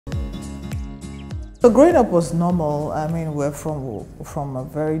So growing up was normal. I mean, we're from a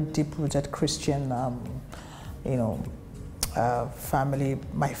very deep-rooted Christian, family.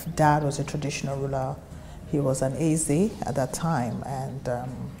 My dad was a traditional ruler. He was an AZ at that time, and a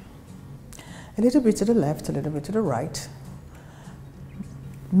little bit to the left, a little bit to the right.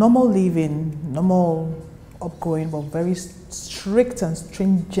 Normal living, normal upgrowing, but very strict and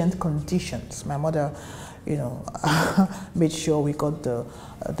stringent conditions. My mother, made sure we got the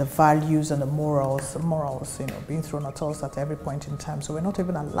values and the morals, being thrown at us at every point in time. So we're not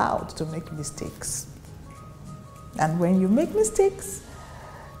even allowed to make mistakes. And when you make mistakes,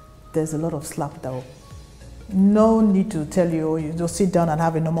 there's a lot of slap down. No need to tell you, you just sit down and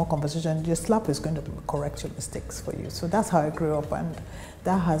have a normal conversation. Your slap is going to correct your mistakes for you. So that's how I grew up, and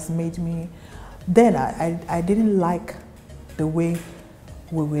that has made me. Then I didn't like the way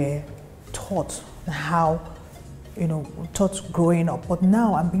we were taught, how, taught growing up. But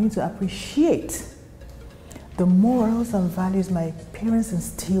now I'm beginning to appreciate the morals and values my parents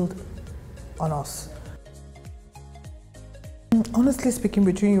instilled on us. Honestly speaking,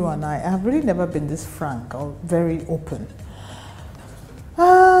 between you and I have really never been this frank or very open.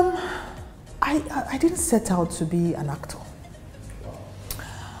 I didn't set out to be an actor.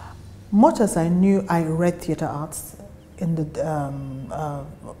 Much as I knew, I read theatre arts in the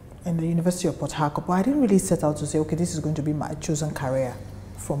University of Port Harcourt, but I didn't really set out to say, okay, this is going to be my chosen career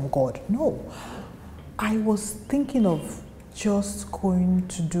from God. No, I was thinking of just going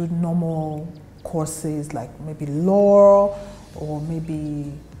to do normal courses like maybe law or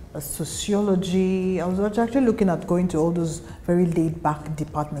maybe sociology. I was actually looking at going to all those very laid-back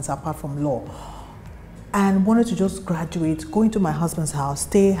departments apart from law, and wanted to just graduate, go into my husband's house,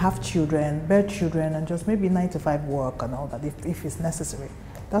 stay, have children, bear children, and just maybe 9 to 5 work and all that if it's necessary.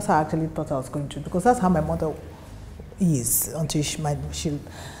 That's how I actually thought I was going to, because that's how my mother is until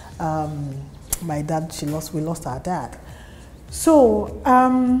my dad, we lost our dad. So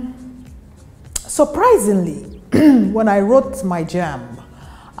surprisingly, when I wrote my JAMB,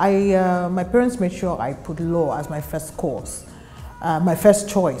 my parents made sure I put law as my first course, my first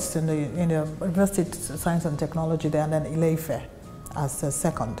choice in the University of Science and Technology there, and then Ile-Ife as a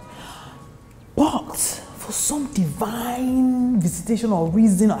second. But for some divine visitation or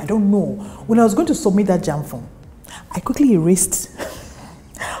reason, I don't know, when I was going to submit that JAMB form, I quickly erased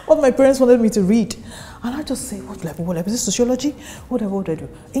what my parents wanted me to read. And I just say, what level? Is this sociology? What do I do?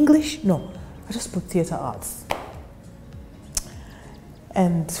 English? No. I just put theatre arts.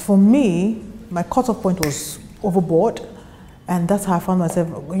 And for me, my cutoff point was overboard. And that's how I found myself,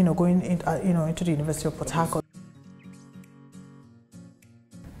 going into the University of Port Harcourt.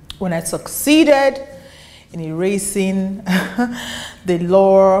 When I succeeded in erasing the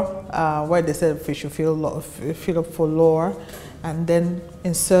law, where they said we should fill up for law, and then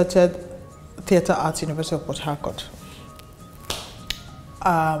inserted theatre arts, University of Port Harcourt.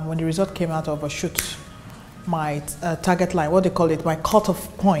 When the result came out, overshoot my target line, what they call it, my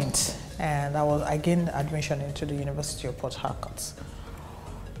cutoff point, and I gained admission into the University of Port Harcourt.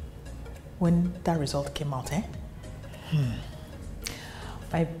 When that result came out,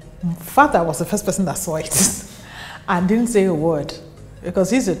 my father was the first person that saw it and didn't say a word, because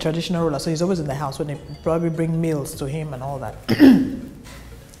he's a traditional ruler, so he's always in the house when they probably bring meals to him and all that.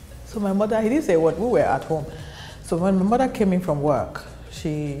 So my mother, he didn't say a word. We were at home. So when my mother came in from work,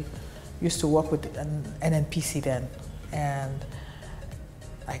 she used to work with an NNPC then, and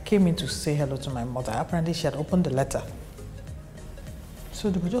I came in to say hello to my mother. Apparently she had opened the letter. So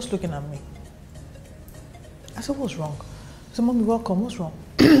they were just looking at me. I said, what's wrong? I said, Mommy, welcome, what's wrong?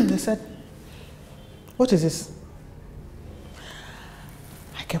 They said, what is this?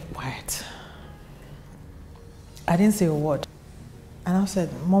 I kept quiet. I didn't say a word. And I said,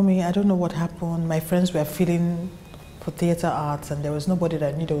 Mommy, I don't know what happened. My friends were feeling for theatre arts, and there was nobody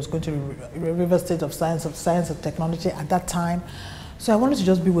that I knew that was going to University of Science and Technology at that time. So I wanted to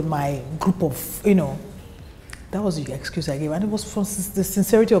just be with my group of, that was the excuse I gave. And it was from the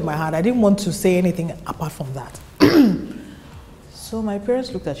sincerity of my heart. I didn't want to say anything apart from that. So my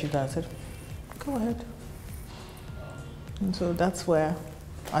parents looked at you and said, go ahead. And so that's where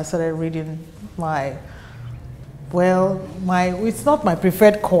I started reading it's not my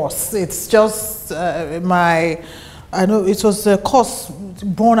preferred course. It's just I know it was a course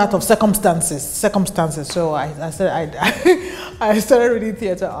born out of circumstances. So I started reading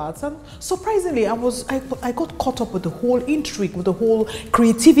theatre arts, and surprisingly, I got caught up with the whole intrigue, with the whole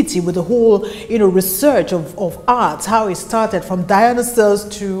creativity, with the whole research of arts, how it started from Dionysus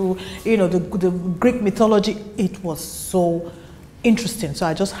to the Greek mythology. It was so interesting. So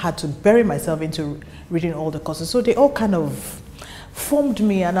I just had to bury myself into reading all the courses. So they all kind of formed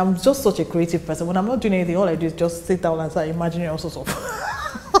me, and I'm just such a creative person. When I'm not doing anything, all I do is just sit down and start imagining all sorts of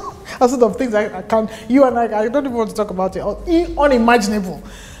all sorts of things I can't. You and I don't even want to talk about it. Unimaginable.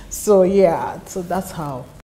 So yeah, so that's how